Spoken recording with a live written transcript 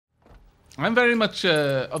I'm very much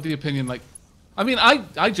of the opinion, like, I mean,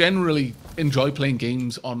 I generally enjoy playing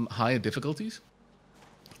games on higher difficulties.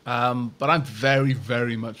 But I'm very,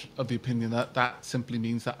 very much of the opinion that that simply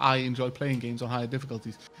means that I enjoy playing games on higher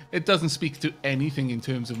difficulties. It doesn't speak to anything in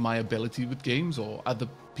terms of my ability with games or other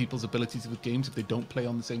people's abilities with games if they don't play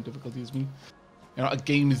on the same difficulty as me. You know, a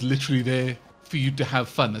game is literally there for you to have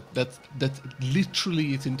fun. That's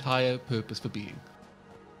literally its entire purpose for being.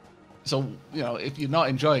 So, you know, if you're not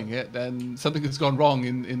enjoying it, then something has gone wrong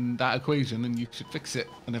in that equation and you should fix it.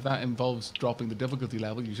 And if that involves dropping the difficulty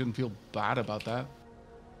level, you shouldn't feel bad about that.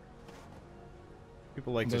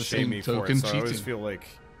 People like to shame me for it, so I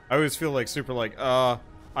always feel like super like,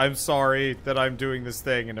 I'm sorry that I'm doing this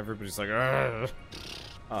thing, and everybody's like, I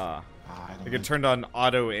get turned on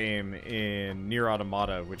auto aim in Nier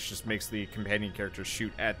Automata, which just makes the companion character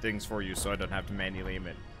shoot at things for you, so I don't have to manually aim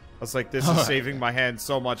it. I was like, this is saving my hand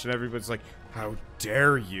so much, and everybody's like, how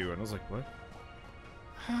dare you? And I was like, what?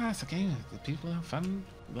 It's a game. The people have fun.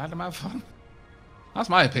 Let them have fun. That's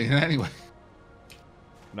my opinion, anyway.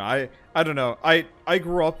 No, I don't know. I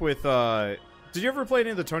grew up with, did you ever play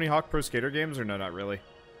any of the Tony Hawk Pro Skater games, or no, not really?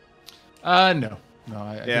 No. No,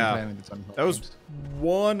 I didn't play any of the Tony Hawk That was games.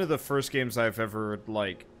 one of the first games I've ever,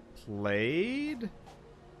 like, played.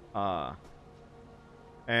 And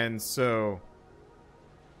so,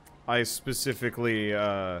 I specifically,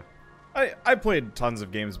 I played tons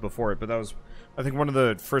of games before it, but that was, I think, one of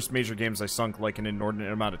the first major games I sunk, like, an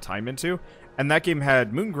inordinate amount of time into. And that game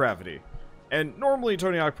had moon gravity. And normally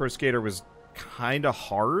Tony Hawk Pro Skater was kind of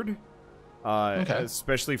hard,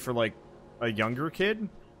 especially for, like, a younger kid.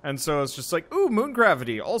 And so it's just like, ooh, moon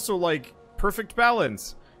gravity, also, like, perfect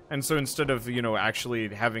balance. And so instead of, you know, actually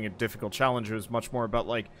having a difficult challenge, it was much more about,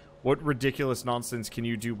 like, what ridiculous nonsense can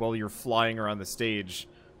you do while you're flying around the stage?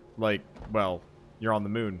 Like, well, you're on the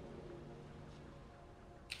moon.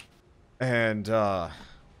 And, I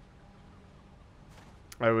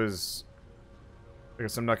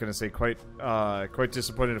guess I'm not going to say quite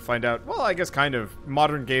disappointed to find out. Well, I guess kind of.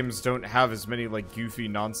 Modern games don't have as many, like, goofy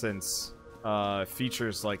nonsense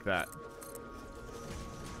features like that.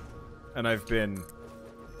 And I've been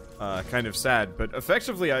kind of sad. But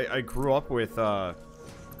effectively, I grew up with the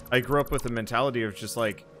mentality of just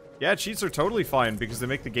like, yeah, cheats are totally fine because they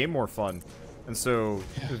make the game more fun. And so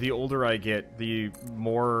the older I get, the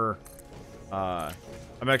more I'm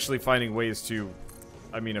actually finding ways to,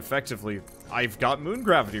 I mean, effectively, I've got moon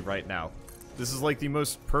gravity right now. This is like the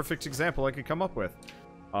most perfect example I could come up with.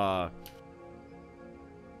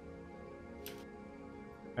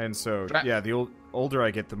 And so, yeah, the older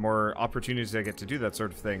I get, the more opportunities I get to do that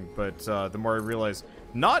sort of thing. But the more I realize,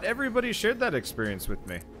 not everybody shared that experience with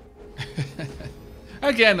me.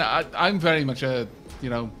 Again, I'm very much a, you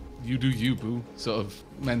know, you do you, boo, sort of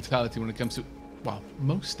mentality when it comes to, well,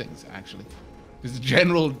 most things, actually. It's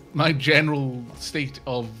my general state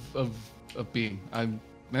of being.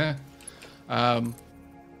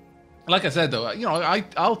 Like I said, though, you know,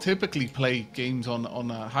 I'll typically play games on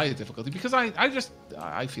a higher difficulty because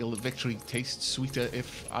I feel that victory tastes sweeter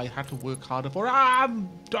if I had to work harder for it.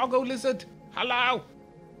 Doggo lizard, hello.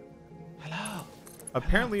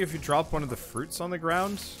 Apparently, if you drop one of the fruits on the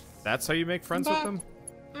ground, that's how you make friends with them.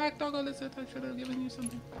 Back, doggo lizard. I should have given you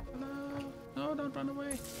something. Hello. No, don't run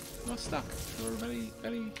away. You're stuck. You're very,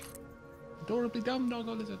 very adorably dumb,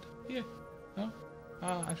 doggo lizard. Here. No?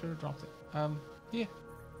 I should have dropped it. Here.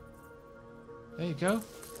 There you go.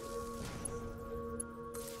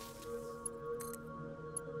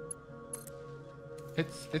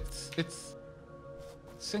 It's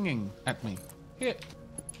singing at me. Here.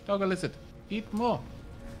 Doggo lizard. Eat more.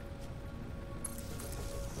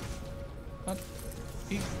 But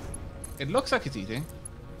it looks like it's eating.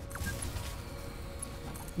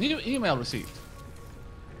 New email received.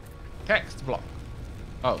 Text block.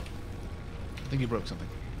 Oh. I think you broke something.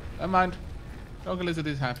 Never mind. Doggo lizard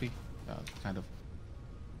is happy. Kind of.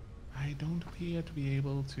 I don't appear to be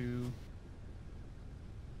able to...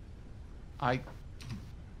 Oh,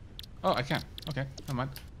 I can. Okay, never mind.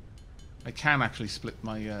 I can actually split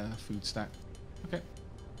my food stack. Okay.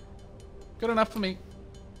 Good enough for me.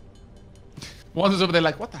 One's over there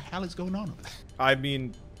like, what the hell is going on over there? I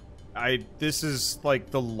mean, this is like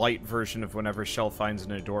the light version of whenever Shell finds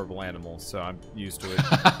an adorable animal, so I'm used to it.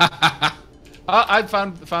 I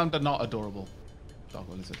found a not adorable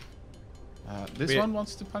doggo lizard. This one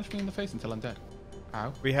wants to punch me in the face until I'm dead.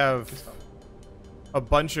 Ow. We have a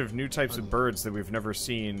bunch of new types of birds that we've never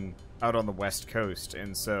seen out on the West Coast,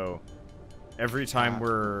 and so every time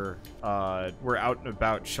we're out and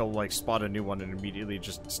about, she'll like spot a new one and immediately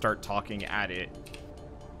just start talking at it.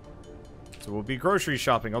 So we'll be grocery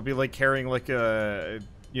shopping. I'll be like carrying like a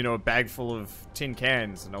you know, a bag full of tin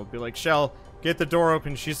cans, and I'll be like, Shell, get the door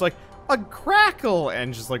open. She's like, a crackle,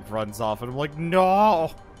 and just like runs off, and I'm like,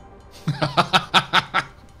 no.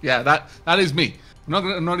 Yeah, that is me.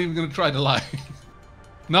 I'm not even gonna try to lie.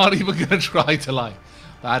 Not even gonna try to lie.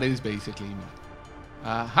 That is basically me.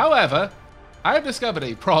 However, I have discovered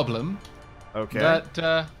a problem. Okay.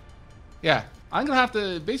 That yeah, I'm gonna have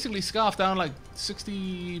to basically scarf down like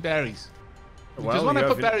 60 berries. Because when I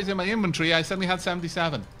put berries in my inventory, I suddenly had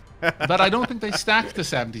 77. But I don't think they stack to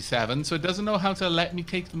 77, so it doesn't know how to let me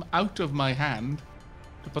take them out of my hand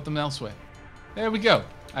to put them elsewhere. There we go.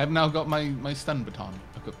 I have now got my stun baton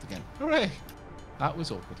equipped again. Hooray! That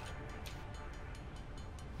was awkward.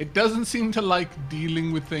 It doesn't seem to like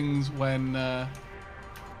dealing with things when...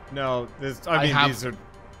 No,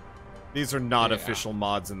 these are not official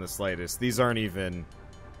mods in the slightest. These aren't even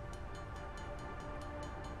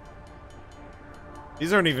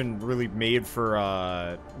really made for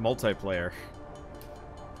multiplayer.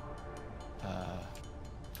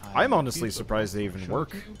 I'm honestly surprised they even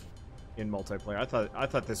work in multiplayer. I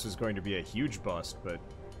thought this was going to be a huge bust, but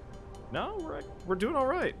no, we're doing all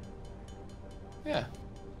right. Yeah.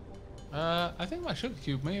 I think my sugar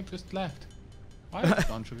cube may have just left. Why have you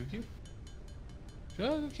gone, sugar cube?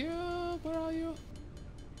 Sugar cube, where are you?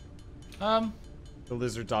 The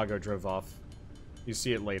lizard doggo drove off. You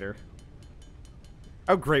see it later.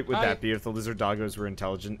 How great would that be if the lizard doggos were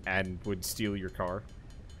intelligent and would steal your car?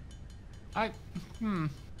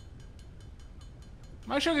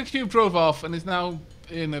 My sugar cube drove off and is now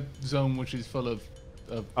in a zone which is full of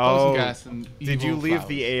poison gas and evil did you leave flowers.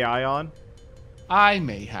 the AI on? I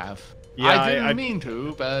may have. Yeah, I didn't mean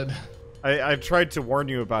to, but... I tried to warn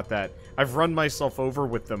you about that. I've run myself over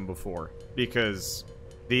with them before, because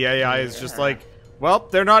the AI is just like, well,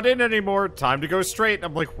 they're not in anymore, time to go straight. And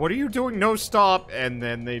I'm like, what are you doing? No, stop. And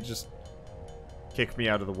then they just kick me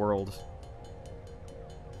out of the world.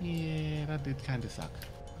 Yeah, that did kind of suck.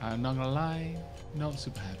 I'm not gonna lie, not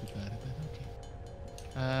super happy about it,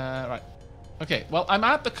 but okay. Right. Okay, well, I'm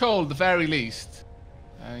at the coal at the very least.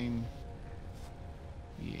 I mean...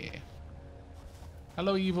 Yeah.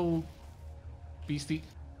 Hello, evil beastie.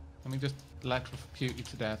 Let me just electrocute you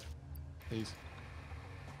to death. Please.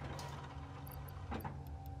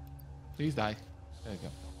 Please die. There you go.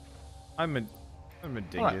 I'm a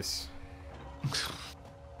dingus.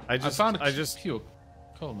 Right. I found a pure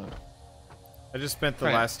coal node. I just spent the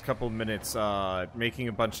last couple minutes making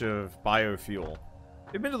a bunch of biofuel.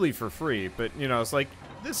 Admittedly for free, but you know, it's like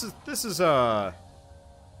this is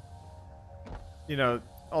you know,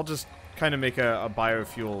 I'll just kind of make a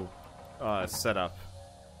biofuel setup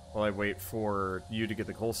while I wait for you to get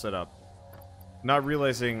the coal set up. Not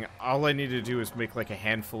realizing all I needed to do is make like a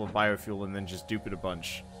handful of biofuel and then just dupe it a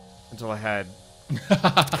bunch until I had...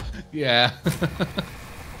 Yeah.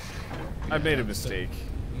 I made a mistake.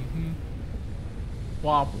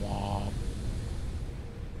 Womp womp.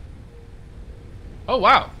 Oh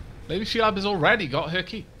wow, Lady Sheilab has already got her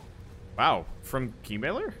key. Wow, from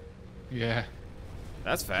Keymailer? Yeah.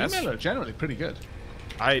 That's fast. Keymailer are generally pretty good.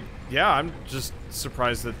 Yeah, I'm just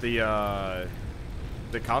surprised that the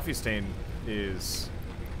coffee stain is...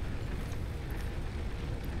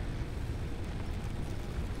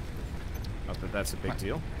 Not that that's a big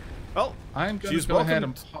deal. Well, I'm going to go ahead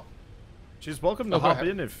and pop. She's welcome to hop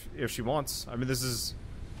in if she wants. I mean, this is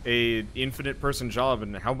a infinite person job,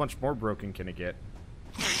 and how much more broken can it get?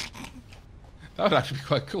 That would actually be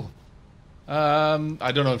quite cool.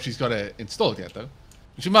 I don't know if she's got it installed yet, though.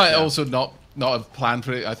 She might also not have planned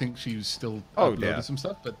for it. I think she's still uploaded some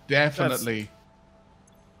stuff, but definitely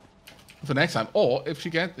for next time. Or if she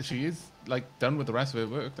is like done with the rest of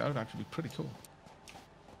her work, that would actually be pretty cool.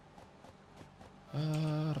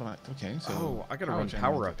 Right. Okay. So I gotta run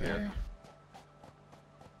power up here.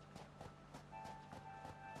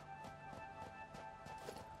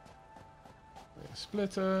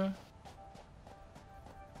 Splitter.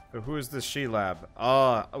 So who is this Sheilab?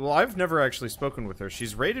 Well, I've never actually spoken with her.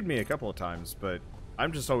 She's raided me a couple of times, but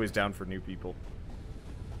I'm just always down for new people.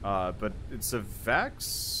 But it's a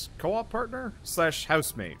Vax co-op partner /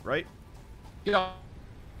 housemate, right? Yeah.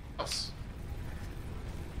 Yes.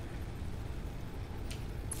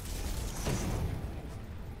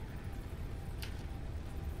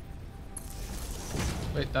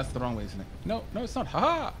 Wait, that's the wrong way, isn't it? No, it's not.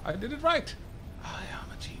 Haha! I did it right. I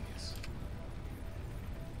am a genius.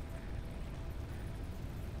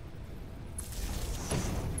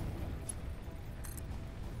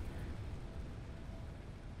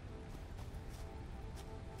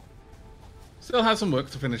 Still has some work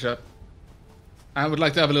to finish up. I would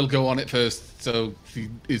like to have a little go on it first, so he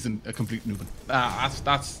isn't a complete noob.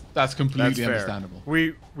 That's completely understandable.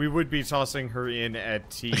 We would be tossing her in at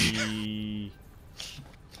T.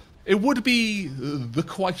 It would be the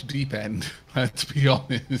quite deep end, let's be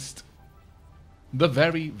honest. The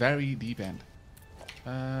very, very deep end.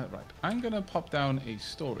 Right, I'm gonna pop down a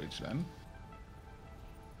storage then.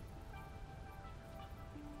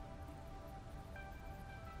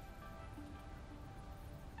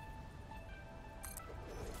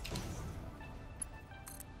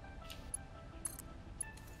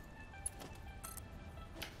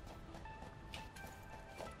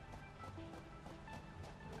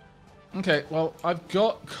 Okay, well, I've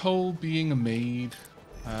got coal being made.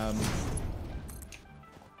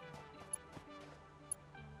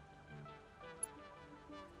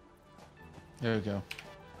 There we go.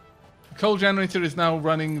 The coal generator is now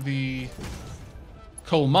running the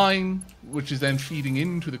coal mine, which is then feeding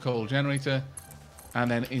into the coal generator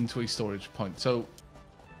and then into a storage point. So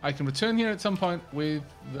I can return here at some point with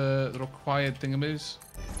the required thingamaboos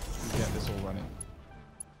to get this all running.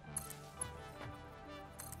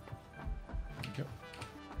 There we go.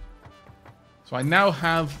 So I now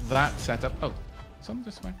have that set up. Oh, someone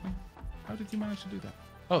just smacked me. How did you manage to do that?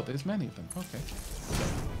 Oh, there's many of them. Okay.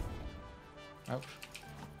 Ouch.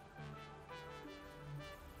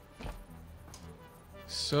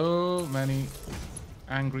 So many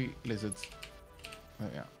angry lizards. Oh,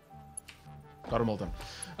 yeah. Got them all done.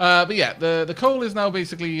 But yeah, the coal is now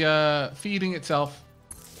basically feeding itself.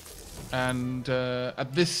 And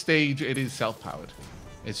at this stage, it is self-powered.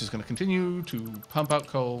 It's just going to continue to pump out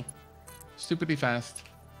coal stupidly fast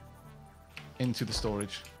into the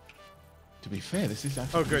storage. To be fair, this is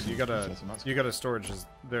actually... Oh, good. You got a storage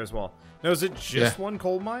there as well. Now, is it just one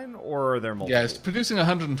coal mine, or are there multiple? Yeah, it's producing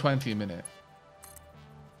 120 a minute.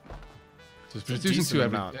 So it's producing 2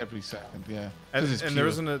 every second, yeah. And there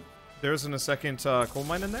isn't a second coal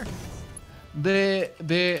mine in there?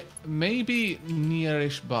 There may be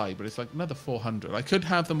nearish by, but it's like another 400. I could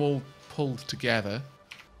have them all pulled together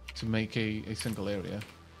to make a single area.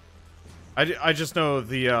 I just know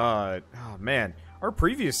the... oh, man. Our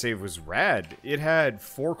previous save was rad. It had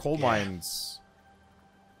 4 coal mines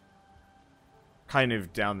kind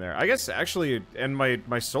of down there. I guess, actually, and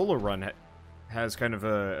my solo run has kind of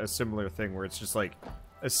a similar thing where it's just like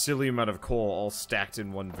a silly amount of coal all stacked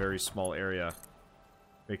in one very small area,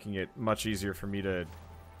 making it much easier for me to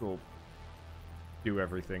do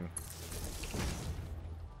everything.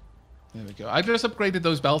 There we go. I just upgraded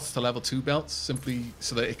those belts to level 2 belts simply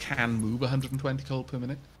so that it can move 120 coal per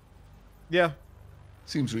minute. Yeah.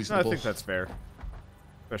 Seems reasonable. I think that's fair.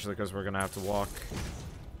 Especially because we're going to have to walk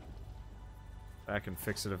back and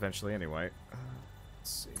fix it eventually anyway. Let's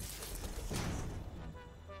see.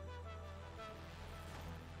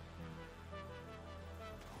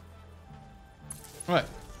 Right.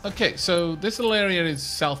 Okay, so this little area is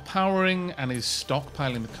self-powering and is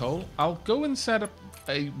stockpiling the coal. I'll go and set up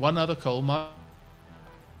one other coal mine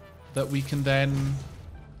that we can then...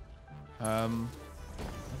 how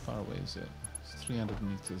far away is it? 300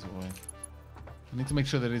 meters away. I need to make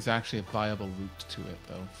sure that it's actually a viable route to it,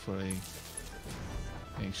 though, for a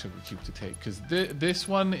sugar cube to take. Because this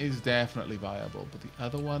one is definitely viable, but the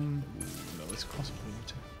other one, ooh, no, it's cross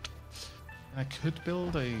water. I could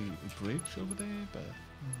build a bridge over there, but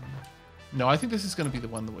no, I think this is going to be the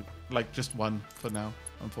one that would, like, just one for now,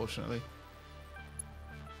 unfortunately.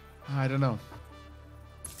 I don't know.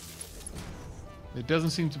 There doesn't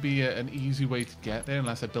seem to be an easy way to get there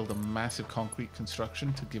unless I build a massive concrete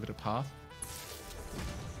construction to give it a path.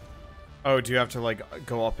 Oh, do you have to, like,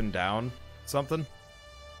 go up and down something?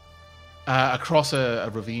 Across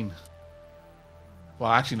a ravine.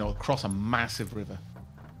 Well, actually, no, across a massive river.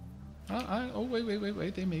 Oh,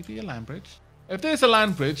 wait. There may be a land bridge. If there's a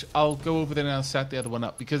land bridge, I'll go over there and I'll set the other one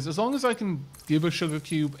up. Because as long as I can give a sugar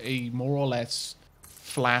cube a more or less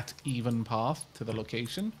flat, even path to the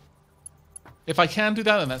location... If I can do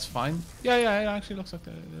that, then that's fine. Yeah, it actually looks like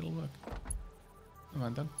it'll work. Come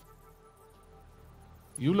on, then.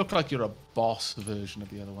 You look like you're a boss version of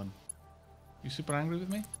the other one. You super angry with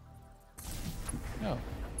me? No.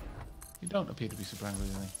 You don't appear to be super angry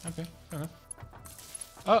with me. Okay, fair enough.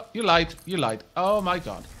 Oh, you lied. You lied. Oh my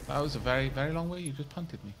god. That was a very, very long way. You just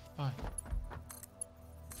punted me. Bye.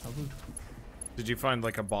 How rude. Did you find,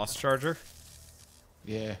 like, a boss charger?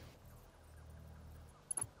 Yeah.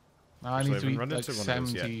 Now I need to eat like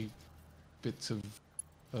 70 bits of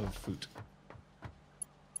fruit.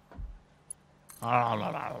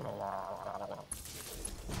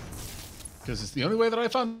 Because it's the only way that I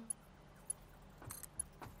found.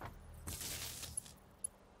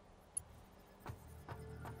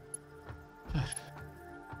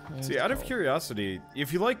 See, out of curiosity,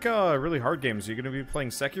 if you like really hard games, are you going to be playing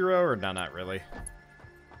Sekiro or no, not really?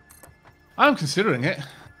 I'm considering it.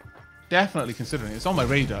 Definitely considering it. It's on my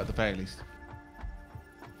radar at the very least.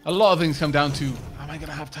 A lot of things come down to, am I going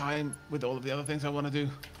to have time with all of the other things I want to do?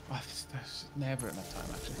 Oh, there's never enough time,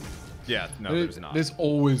 actually. Yeah, no, there's not. There's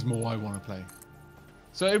always more I want to play.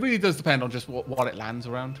 So it really does depend on just what it lands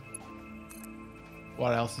around.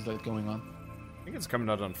 What else is like going on? I think it's coming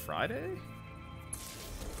out on Friday?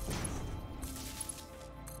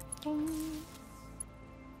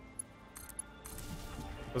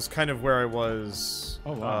 Was kind of where I was.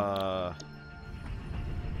 Oh, wow.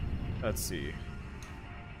 Let's see.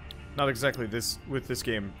 Not exactly this with this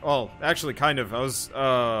game. Oh, actually, kind of. I was.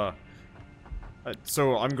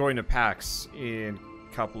 So I'm going to PAX in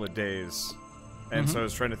a couple of days, and so I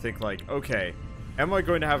was trying to think like, okay, am I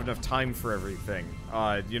going to have enough time for everything?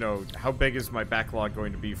 You know, how big is my backlog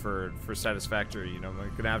going to be for Satisfactory? You know, am I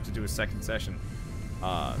going to have to do a second session?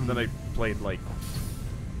 Then I played like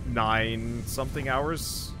 9-something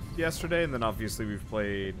hours yesterday, and then obviously we've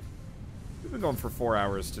been going for 4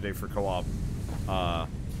 hours today for co-op,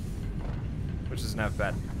 which isn't half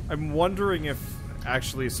bad. I'm wondering if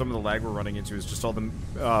actually some of the lag we're running into is just all the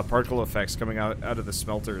particle effects coming out of the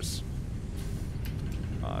smelters,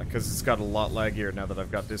 because it's got a lot laggier now that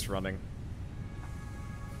I've got this running.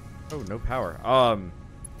 Oh, no power.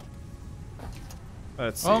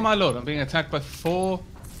 Let's see. Oh my lord, I'm being attacked by 4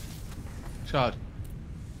 charges.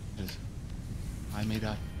 I may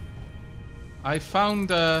die. I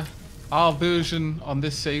found our version on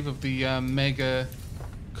this save of the mega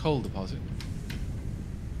coal deposit.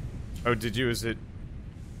 Oh, did you? Is it?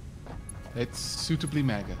 It's suitably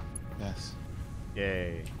mega, yes.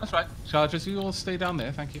 Yay. That's right. Chargers, you all stay down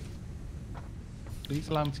there, thank you. Please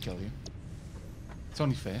allow me to kill you. It's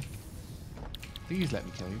only fair. Please let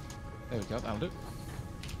me kill you. There we go, that'll do.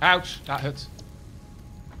 Ouch! That hurts.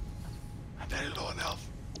 I'm very low on health.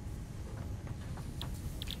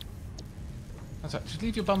 That's right, just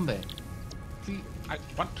leave your bum there. Please, I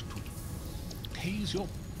want to tase your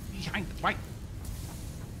behind. Right.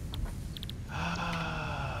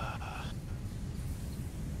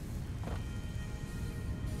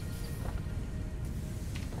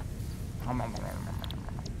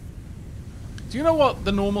 Do you know what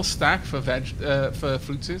the normal stack for for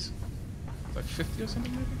fruits is? It's like 50 or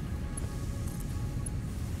something, maybe?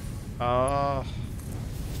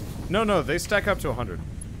 No, they stack up to 100.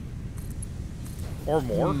 Or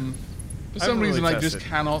more. For some reason, I just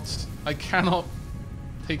cannot. I cannot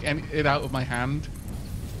take it out of my hand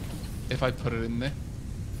if I put it in there.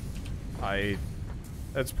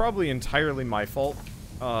 That's probably entirely my fault.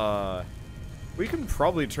 We can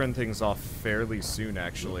probably turn things off fairly soon,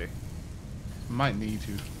 actually. Might need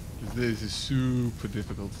to. This is super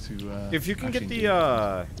difficult to. If you can get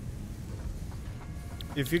the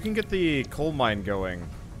if you can get the coal mine going.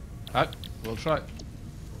 We'll try.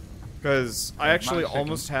 Because I actually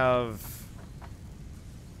almost have.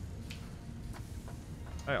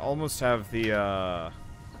 I almost have the.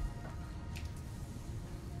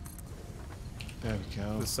 There we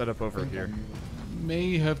go. The setup over here.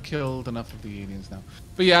 May have killed enough of the aliens now,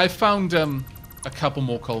 but yeah, I found a couple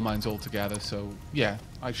more coal mines altogether. So yeah,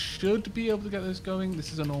 I should be able to get this going.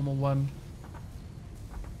 This is a normal one.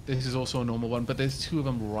 This is also a normal one, but there's 2 of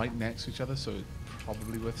them right next to each other, so it's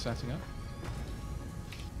probably worth setting up.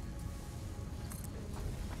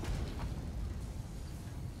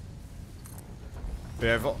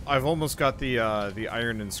 Yeah, I've almost got the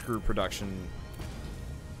iron and screw production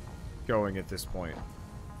going at this point.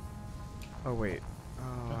 Oh wait,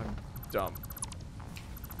 I'm dumb.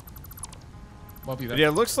 Yeah,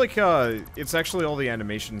 it looks like it's actually all the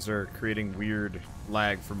animations are creating weird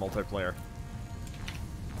lag for multiplayer.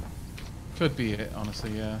 Could be it,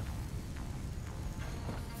 honestly. Yeah.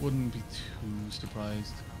 Wouldn't be too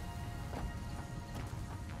surprised.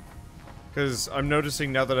 Because I'm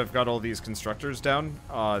noticing now that I've got all these constructors down,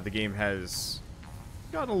 the game has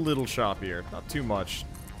gotten a little choppier. Not too much.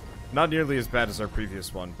 Not nearly as bad as our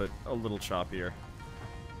previous one, but a little choppier.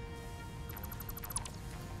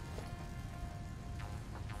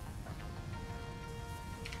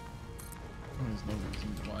 There's no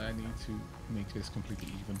reason why I need to make this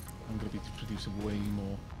completely even. I'm going to be producing way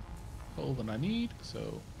more coal than I need,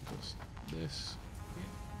 so just this.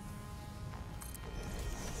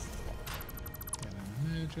 Get a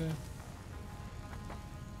merger.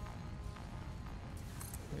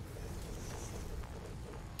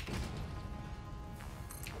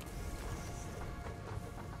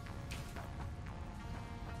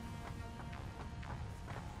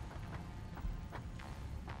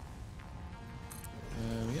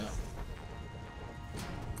 There we are.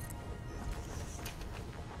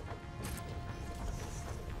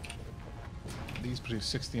 These produce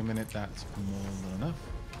 60 a minute. That's more than enough.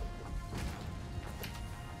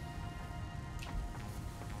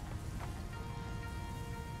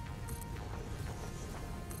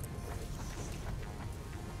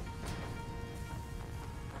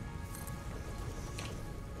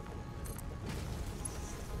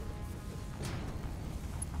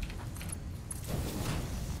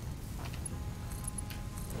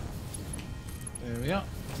 There we are.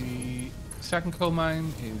 The second coal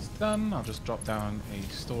mine is done. I'll just drop down a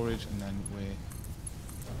storage and then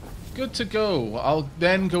we're good to go. I'll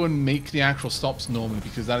then go and make the actual stops normally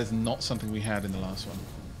because that is not something we had in the last one.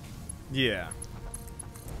 Yeah.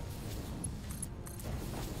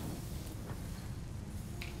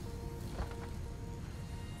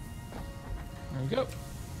 There we go.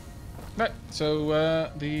 Right, so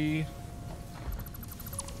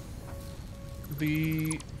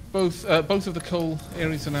both of the coal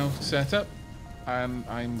areas are now set up, and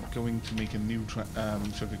I'm going to make a new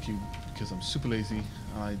sugar cube because I'm super lazy.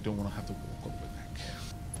 I don't want to have to walk all the way back.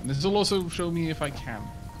 And this will also show me if I can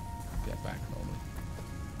get back normally.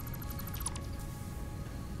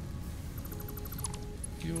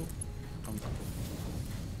 Fuel.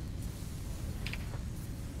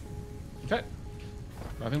 Okay,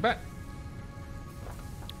 driving back.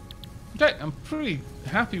 Okay, I'm pretty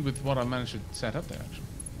happy with what I managed to set up there, actually.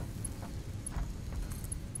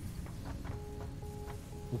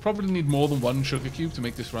 We'll probably need more than one sugar cube to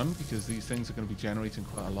make this run, because these things are going to be generating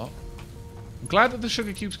quite a lot. I'm glad that the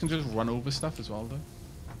sugar cubes can just run over stuff as well, though.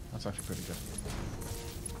 That's actually pretty good.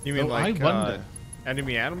 You mean like I wonder,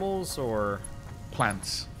 enemy animals or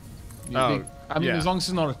plants? Oh, I mean, yeah. as long as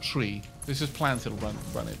it's not a tree. If it's just plants, it'll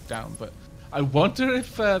run it down. But I wonder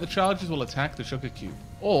if the charges will attack the sugar cube,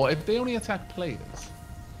 or if they only attack players.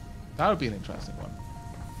 That would be an interesting one.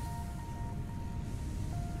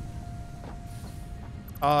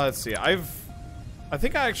 Let's see. I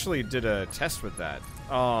think I actually did a test with that.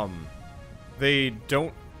 They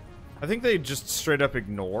don't. I think they just straight up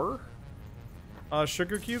ignore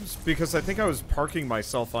sugar cubes, because I think I was parking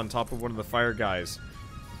myself on top of one of the fire guys,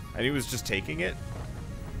 and he was just taking it.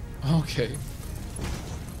 Okay.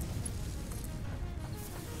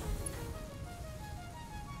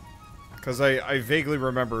 Because I vaguely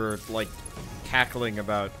remember, like, cackling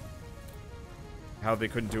about how they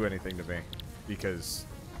couldn't do anything to me. Because,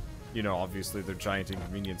 you know, obviously they're giant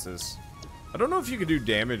inconveniences. I don't know if you could do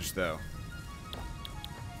damage, though.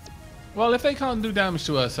 Well, if they can't do damage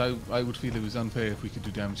to us, I would feel it was unfair if we could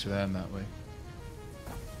do damage to them that way.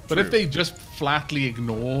 But True. if they just flatly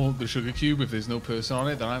ignore the sugar cube, if there's no person on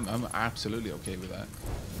it, then I'm absolutely okay with that.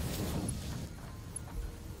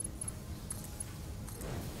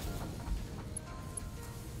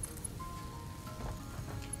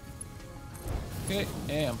 Okay,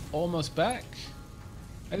 I'm almost back.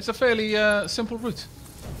 And it's a fairly simple route.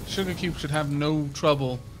 Sugar cube should have no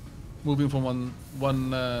trouble moving from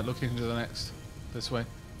one location to the next this way.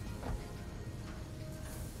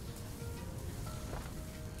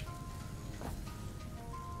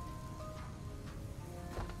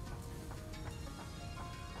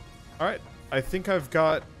 Alright, I think I've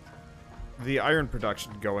got the iron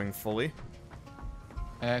production going fully.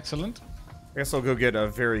 Excellent. I guess I'll go get a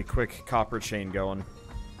very quick copper chain going.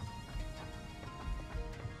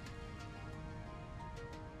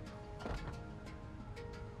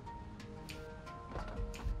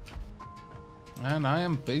 And I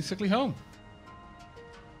am basically home.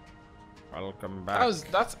 Welcome back.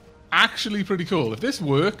 That's actually pretty cool. If this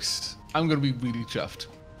works, I'm going to be really chuffed.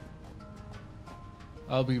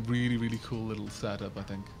 That'll be really, really cool little setup, I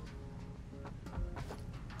think.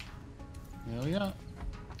 There we are.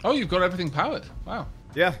 Oh, you've got everything powered. Wow.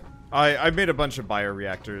 Yeah, I made a bunch of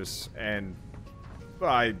bioreactors, and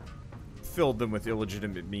I filled them with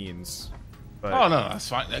illegitimate means. But Oh, no, that's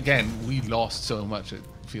fine. Again, we lost so much, it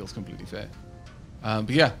feels completely fair. But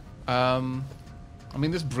yeah, I mean,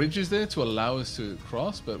 this bridge is there to allow us to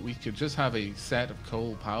cross, but we could just have a set of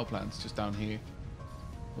coal power plants just down here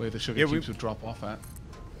where the sugar cubes would drop off at.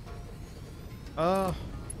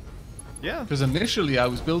 Yeah. Because initially I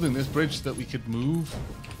was building this bridge so that we could move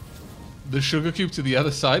the sugar cube to the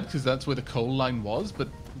other side, because that's where the coal line was, but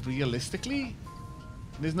realistically,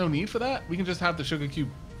 there's no need for that. We can just have the sugar cube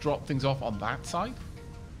drop things off on that side.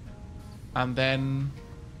 And then,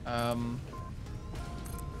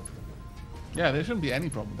 yeah, there shouldn't be any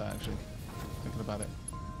problem with that, actually, thinking about it.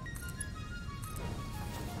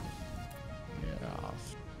 Yeah.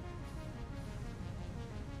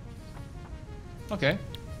 Okay.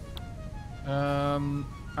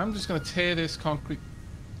 I'm just going to tear this concrete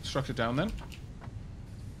structure down then.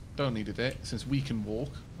 Don't need it there, since we can walk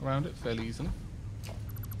around it fairly easily.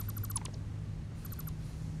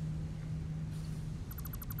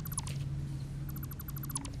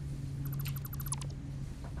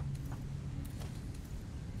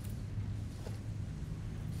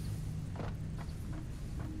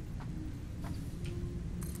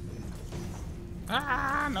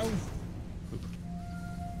 Ah, no. Oop.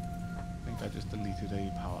 I think I just deleted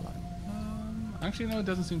a power line. Actually, no, it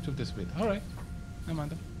doesn't seem to have disappeared. All right. Never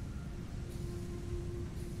mind then.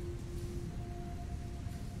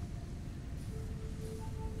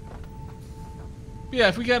 But yeah,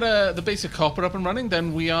 if we get the basic copper up and running,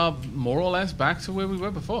 then we are more or less back to where we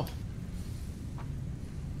were before.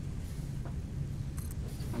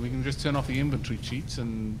 And we can just turn off the inventory cheats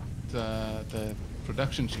and the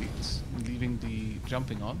production sheets, leaving the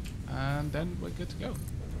jumping on, and then we're good to go.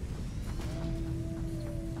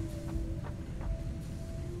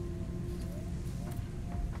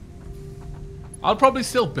 I'll probably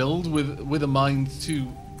still build with a mind to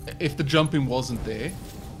if the jumping wasn't there,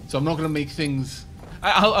 so I'm not going to make things.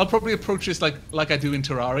 I'll probably approach this like I do in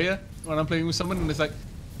Terraria when I'm playing with someone, and it's like,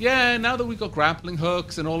 yeah, now that we've got grappling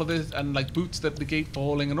hooks and all of this, and like boots that negate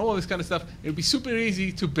falling and all this kind of stuff, it would be super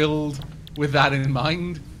easy to build with that in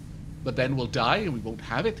mind, but then we'll die and we won't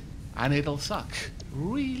have it, and it'll suck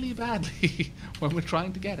really badly when we're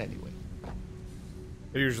trying to get anywhere.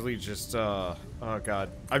 I usually just, oh god.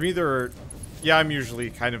 I'm usually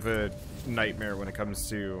kind of a nightmare when it comes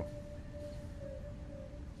to,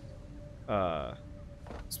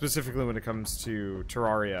 specifically when it comes to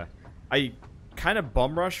Terraria. I kind of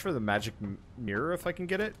bum rush for the magic mirror if I can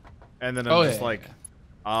get it, and then I'm just like,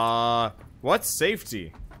 what's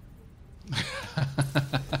safety?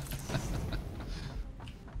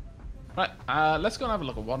 Right, let's go and have a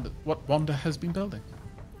look at what Wanda has been building.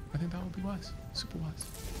 I think that would be wise. Super wise.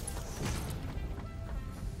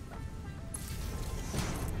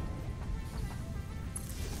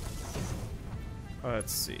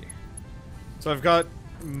 Let's see. So I've got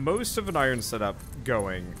most of an iron setup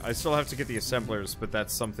going. I still have to get the assemblers, but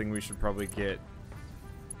that's something we should probably get.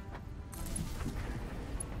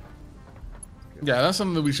 Yeah, that's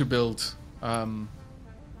something that we should build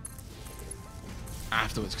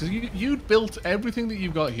afterwards, because you'd built everything that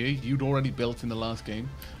you've got here. You'd already built in the last game.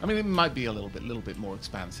 I mean, it might be a little bit more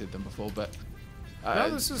expansive than before, but no,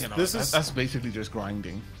 that's basically just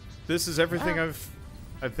grinding. This is everything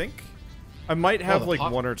I think. I might have like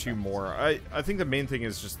one or two more. I think the main thing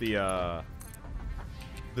is just the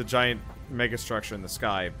giant mega structure in the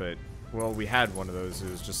sky, but well, we had one of those. It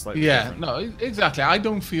was just slightly different. No, exactly. I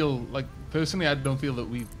don't feel like, personally, I don't feel that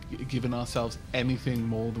we've given ourselves anything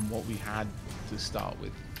more than what we had to start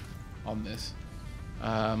with on this.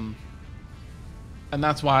 And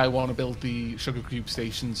that's why I want to build the sugar cube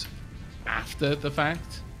stations after the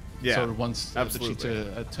fact. Yeah, sort of once the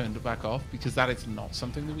cheater had turned it back off, because that is not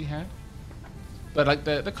something that we had. But like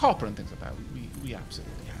the copper and things like that, we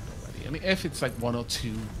absolutely had already. I mean, if it's like one or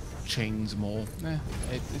two chains more,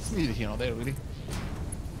 it's neither here nor there, really.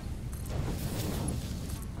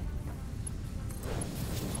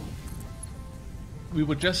 We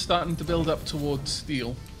were just starting to build up towards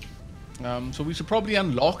steel, so we should probably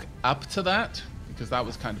unlock up to that, because that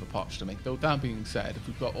was kind of a potch to make. Though that being said, if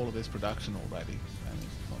we've got all of this production already, then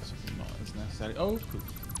it's possibly not as necessary. Oh, cool.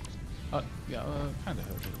 Yeah, kind of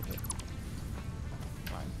hurt a little bit.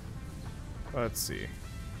 Let's see.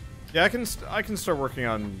 Yeah, I can start working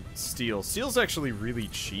on steel. Steel's actually really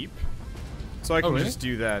cheap, so I can just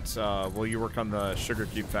do that while you work on the sugar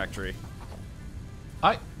cube factory.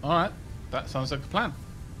 All right. That sounds like the plan.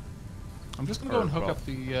 I'm just gonna go and hook up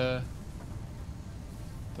the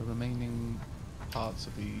remaining parts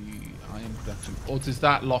of the iron production. Or does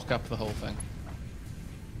that lock up the whole thing?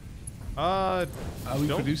 Are we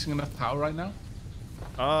producing enough power right now?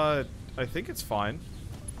 I think it's fine.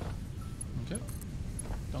 Okay.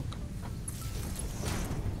 Dunk.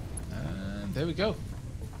 And there we go.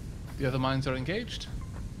 The other mines are engaged.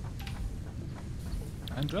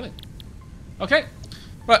 And drilling. Okay.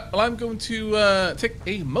 Right, well, I'm going to take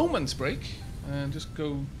a moment's break and just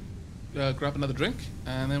go grab another drink,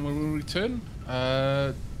 and then when we return,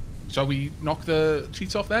 shall we knock the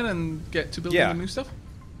cheats off then and get to building the new stuff?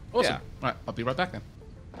 Awesome. Yeah. Right, I'll be right back then.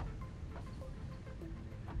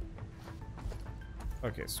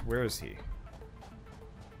 Okay, so where is he?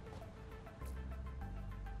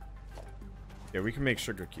 Yeah, we can make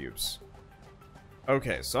sugar cubes.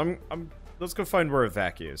 Okay, so let's go find where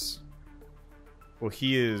Aavak is. Well,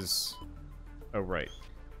 he is... Oh, right.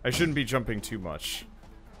 I shouldn't be jumping too much.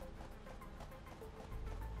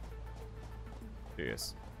 There he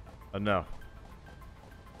is. Oh, no.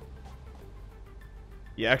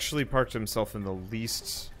 He actually parked himself in the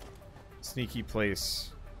least sneaky place.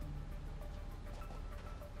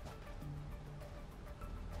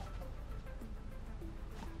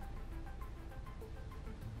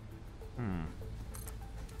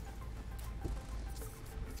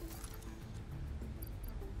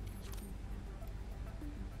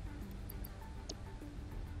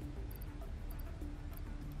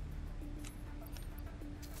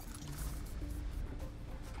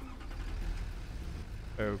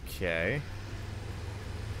 Okay.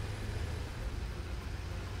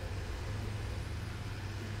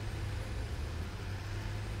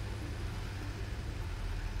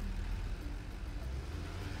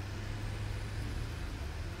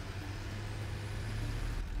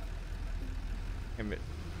 Damn it.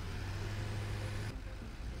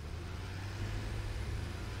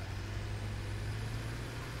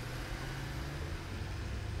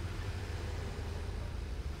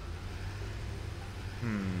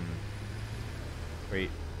 Wait,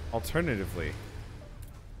 alternatively.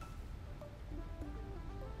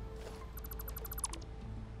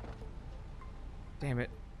 Damn it.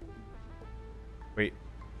 Wait,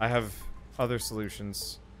 I have other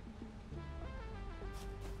solutions.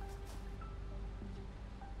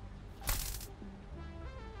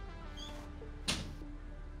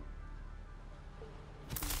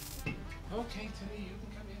 Okay, Timmy, you can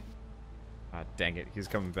come in. Ah, dang it, he's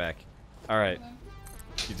coming back. Alright.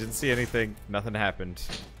 You didn't see anything, nothing happened.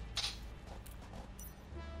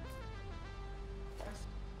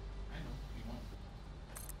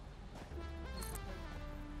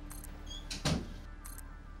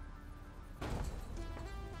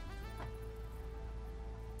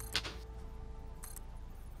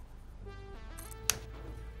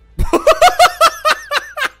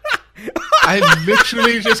 I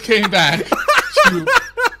literally just came back to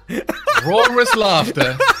roarous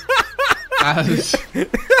laughter as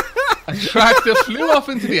a tractor flew off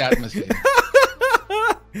into the atmosphere.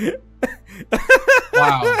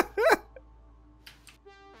 Wow.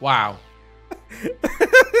 Wow.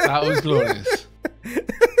 That was glorious.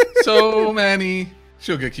 So many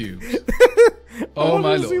sugar cubes. Oh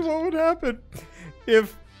my lord. See what would happen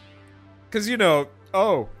if... Because, you know...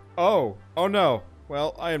 Oh no.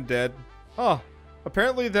 Well, I am dead. Huh.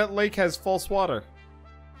 Apparently that lake has false water.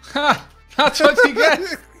 Ha! That's what you get!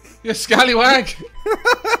 You scallywag!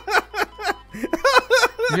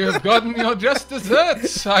 You've gotten your just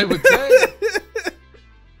desserts, I would say.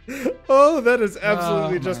 Oh, that is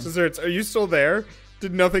absolutely just desserts. Are you still there?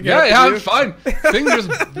 Did nothing happen? Yeah, to you? I'm fine. Thing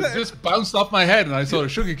just bounced off my head and I saw a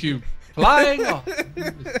sugar cube flying off.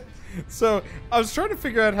 So, I was trying to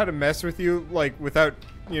figure out how to mess with you, like, without,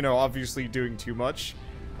 you know, obviously doing too much.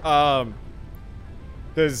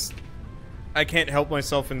 Because I can't help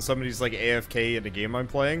myself when somebody's, like, AFK in a game I'm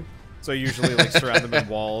playing. So I usually, like, surround them in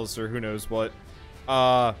walls or who knows what.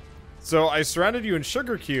 So I surrounded you in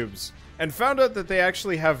sugar cubes and found out that they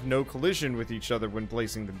actually have no collision with each other when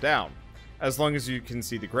placing them down, as long as you can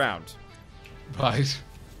see the ground. Right.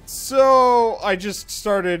 So I just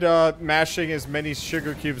started mashing as many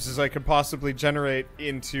sugar cubes as I could possibly generate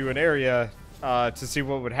into an area to see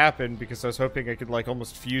what would happen, because I was hoping I could, like,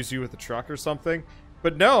 almost fuse you with a truck or something.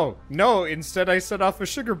 But no, instead I set off a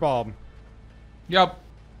sugar bomb. Yep.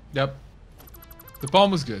 The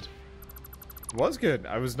bomb was good. It was good.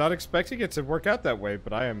 I was not expecting it to work out that way,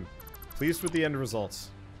 but I am pleased with the end results.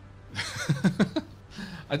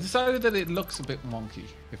 I decided that it looks a bit wonky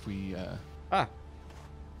if we have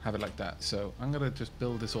it like that. So I'm going to just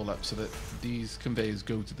build this all up so that these conveyors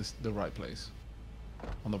go to the right place.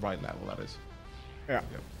 On the right level, that is. Yeah.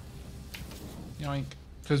 Yep. Yoink.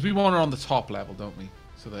 Because we want it on the top level, don't we?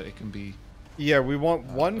 So that it can be... Yeah, we want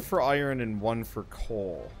one for iron and one for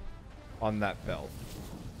coal on that belt.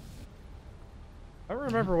 I don't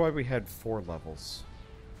remember why we had 4 levels.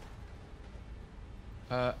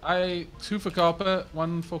 2 for copper,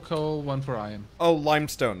 1 for coal, 1 for iron. Oh,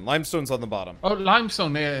 limestone. Limestone's on the bottom. Oh,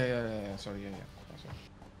 limestone. Yeah. Sorry, yeah. That's right.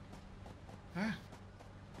 Ah.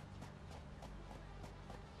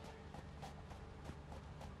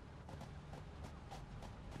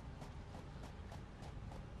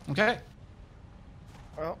 Okay.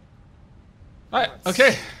 Well. Alright,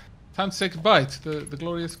 okay. Time to say goodbye to the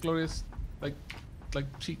glorious, like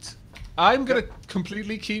cheats. I'm gonna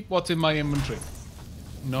completely keep what's in my inventory.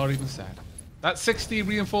 Not even sad. That 60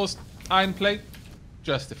 reinforced iron plate,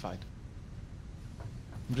 justified.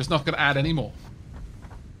 I'm just not gonna add any more.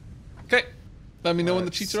 Okay. Let me know when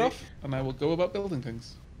the cheats are off, and I will go about building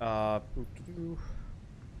things.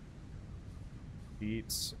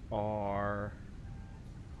 Cheats are...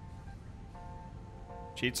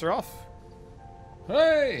 Cheats are off.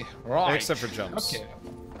 Hey! Right. Except for jumps. Okay.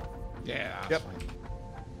 Yeah. Yep. Fine.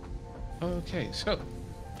 Okay, so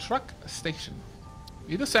truck station.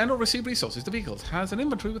 Either send or receive resources to vehicles. Has an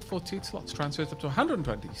inventory with 48 slots. Transfers up to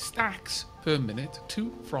 120 stacks per minute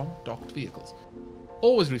to from docked vehicles.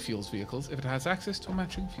 Always refuels vehicles if it has access to a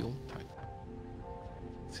matching fuel type.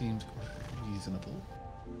 Seems reasonable.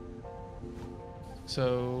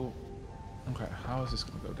 So, okay, how is this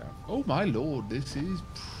going to go down? Oh my lord, this is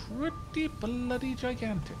pretty bloody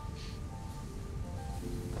gigantic.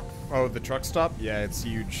 Oh, the truck stop? Yeah, it's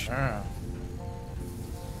huge. I'm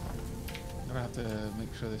gonna have to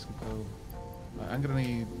make sure this can go. Right, I'm gonna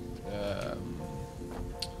need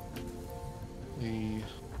the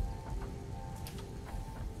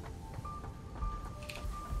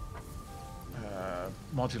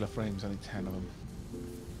modular frames. I need 10 of them.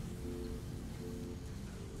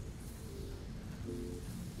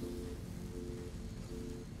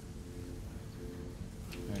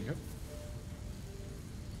 There you go.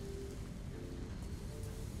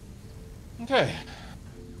 Okay.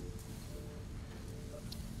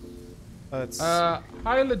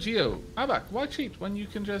 Hi Legio. Aavak, why cheat when you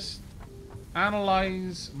can just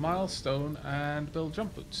analyze milestone and build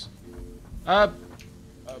jump boots?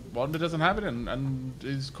 Wanda doesn't have it and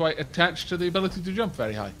is quite attached to the ability to jump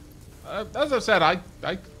very high. As I've said, I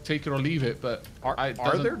take it or leave it, but are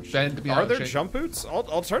there jump boots?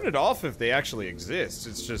 I'll turn it off if they actually exist.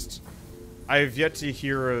 It's just I've yet to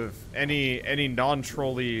hear of any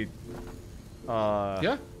non-trolly.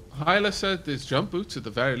 Yeah, Hyla said there's jump boots at the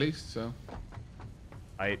very least. So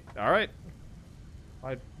all right.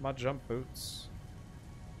 My jump boots.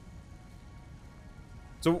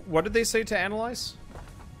 So what did they say to analyze?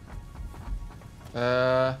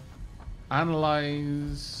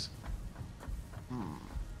 Analyze.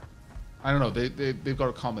 I don't know. They've got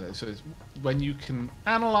a comment that says when you can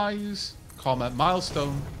analyze,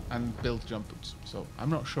 milestone and build jump boots. So I'm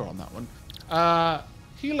not sure on that one.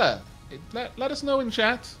 Healer, let us know in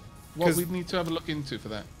chat what we'd need to have a look into for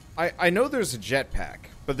that. I know there's a jetpack,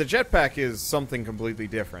 but the jetpack is something completely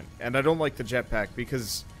different, and I don't like the jetpack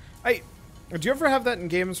because do you ever have that in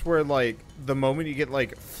games where, like, the moment you get,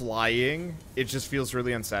 like, flying, it just feels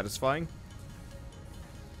really unsatisfying?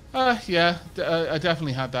 Yeah, I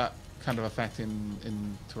definitely had that kind of effect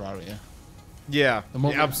in Terraria. Yeah, the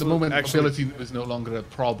moment ability was no longer a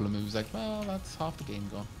problem, it was like, well, that's half the game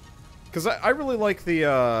gone. Because I really like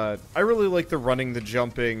the running, the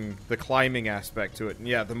jumping, the climbing aspect to it. And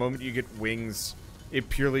yeah, the moment you get wings,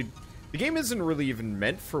 the game isn't really even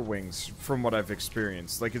meant for wings, from what I've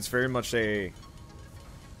experienced. Like, it's very much it,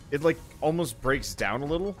 like, almost breaks down a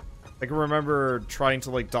little. I can remember trying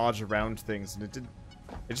to, like, dodge around things, and it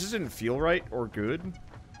just didn't feel right or good.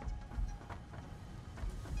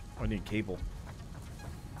 I need cable.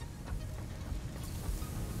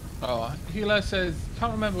 Oh, Hila says,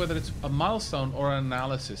 can't remember whether it's a milestone or an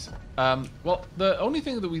analysis. Well, the only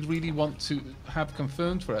thing that we really want to have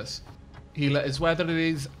confirmed for us, Hila, is whether it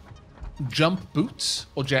is jump boots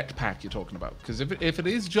or jetpack you're talking about. Because if it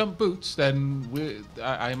is jump boots, then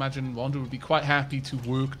I imagine Wander would be quite happy to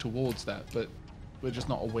work towards that, but we're just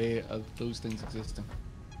not aware of those things existing.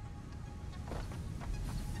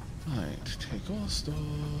 Right, take all store.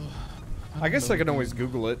 I guess I can always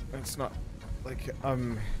Google it. It's not like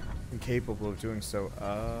I'm incapable of doing so.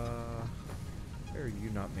 Why are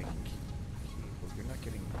you not making cables? You're not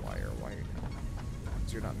getting wire. Why are you not?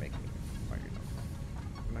 So you're not making. Why are you not?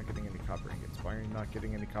 You're not getting any copper ingots. Why are you not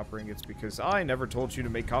getting any copper ingots? Because I never told you to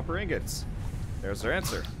make copper ingots. There's their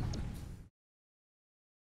answer.